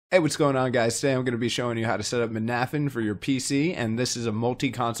Hey, what's going on, guys? Today I'm going to be showing you how to set up Mednafen for your PC, and this is a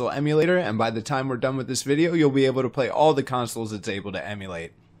multi-console emulator, and by the time we're done with this video, you'll be able to play all the consoles it's able to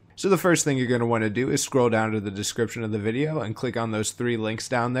emulate. So the first thing you're going to want to do is scroll down to the description of the video and click on those 3 links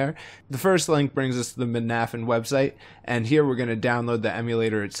down there. The first link brings us to the Mednafen website, and here we're going to download the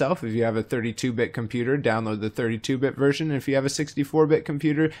emulator itself. If you have a 32-bit computer, download the 32-bit version. If you have a 64-bit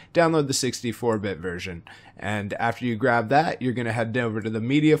computer, download the 64-bit version. And after you grab that, you're going to head over to the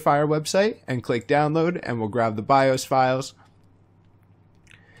MediaFire website and click download, and we'll grab the BIOS files.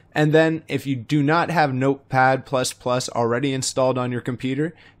 And then if you do not have Notepad++ already installed on your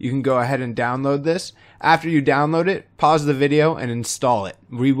computer, you can go ahead and download this. After you download it, pause the video and install it.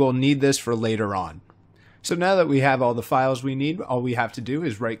 We will need this for later on. So now that we have all the files we need, all we have to do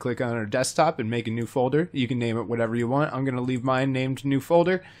is right click on our desktop and make a new folder. You can name it whatever you want. I'm going to leave mine named new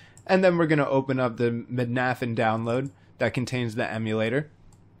folder. And then we're going to open up the Mednafen download that contains the emulator.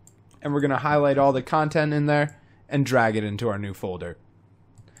 And we're going to highlight all the content in there and drag it into our new folder.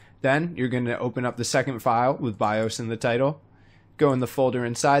 Then you're going to open up the second file with BIOS in the title, go in the folder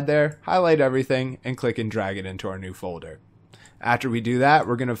inside there, highlight everything, and click and drag it into our new folder. After we do that,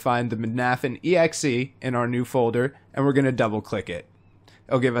 we're going to find the Mednafen exe in our new folder, and we're going to double click it.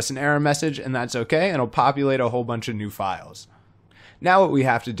 It'll give us an error message, and that's okay, and it'll populate a whole bunch of new files. Now what we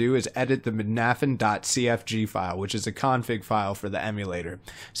have to do is edit the mednafen.cfg file, which is a config file for the emulator.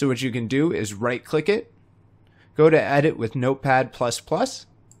 So what you can do is right click it, go to edit with Notepad++,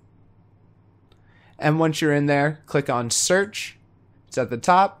 and once you're in there, click on search, it's at the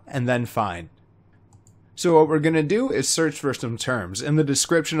top, and then find. So what we're going to do is search for some terms. In the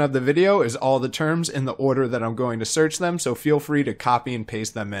description of the video is all the terms in the order that I'm going to search them, so feel free to copy and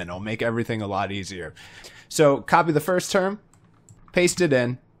paste them in. It'll make everything a lot easier. So copy the first term, paste it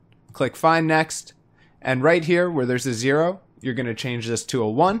in, click find next, and right here where there's a 0, you're going to change this to a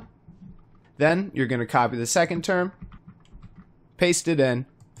 1. Then you're going to copy the second term, paste it in,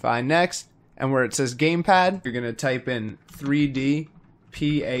 find next, and where it says gamepad, you're going to type in 3D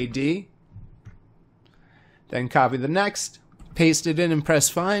PAD. Then copy the next, paste it in and press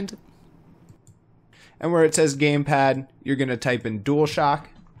find. And where it says gamepad, you're going to type in DualShock.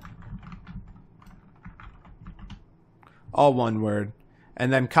 All one word.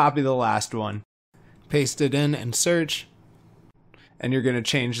 And then copy the last one. Paste it in and search. And you're going to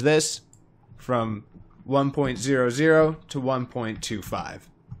change this from 1.00 to 1.25.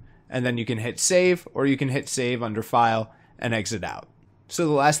 And then you can hit save, or you can hit save under file and exit out. So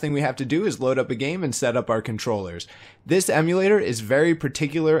the last thing we have to do is load up a game and set up our controllers. This emulator is very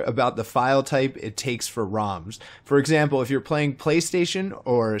particular about the file type it takes for ROMs. For example, if you're playing PlayStation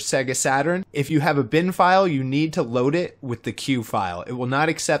or Sega Saturn, if you have a bin file, you need to load it with the Q file. It will not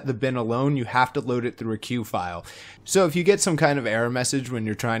accept the bin alone, you have to load it through a Q file. So if you get some kind of error message when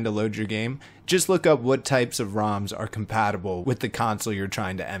you're trying to load your game, just look up what types of ROMs are compatible with the console you're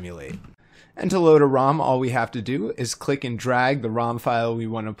trying to emulate. And to load a ROM, all we have to do is click and drag the ROM file we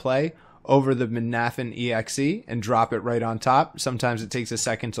want to play over the Mednafen exe and drop it right on top. Sometimes it takes a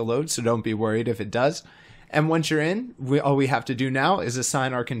second to load, so don't be worried if it does. And once you're in, all we have to do now is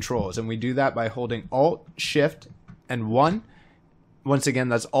assign our controls, and we do that by holding Alt, Shift, and 1. Once again,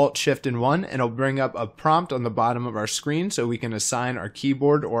 that's Alt, Shift, and 1, and it'll bring up a prompt on the bottom of our screen so we can assign our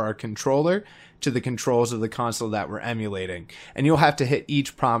keyboard or our controller to the controls of the console that we're emulating. And you'll have to hit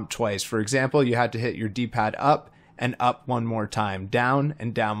each prompt twice. For example, you have to hit your D-pad up and up one more time, down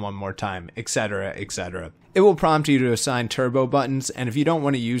and down one more time, etc., etc. It will prompt you to assign turbo buttons, and if you don't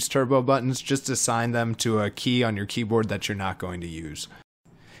want to use turbo buttons, just assign them to a key on your keyboard that you're not going to use.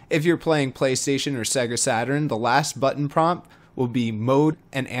 If you're playing PlayStation or Sega Saturn, the last button prompt will be mode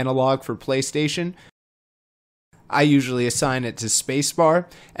and analog for PlayStation. I usually assign it to spacebar,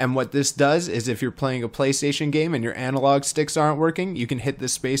 and what this does is if you're playing a PlayStation game and your analog sticks aren't working, you can hit the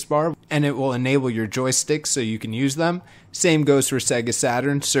spacebar and it will enable your joysticks so you can use them. Same goes for Sega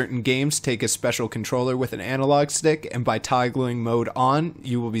Saturn. Certain games take a special controller with an analog stick, and by toggling mode on,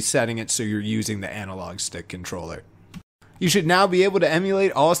 you will be setting it so you're using the analog stick controller. You should now be able to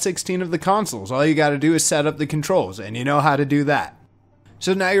emulate all 16 of the consoles. All you gotta do is set up the controls, and you know how to do that.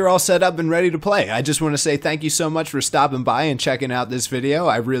 So now you're all set up and ready to play. I just want to say thank you so much for stopping by and checking out this video.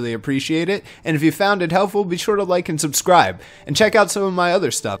 I really appreciate it. And if you found it helpful, be sure to like and subscribe. And check out some of my other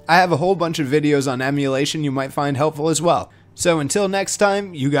stuff. I have a whole bunch of videos on emulation you might find helpful as well. So until next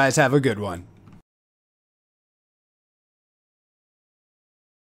time, you guys have a good one.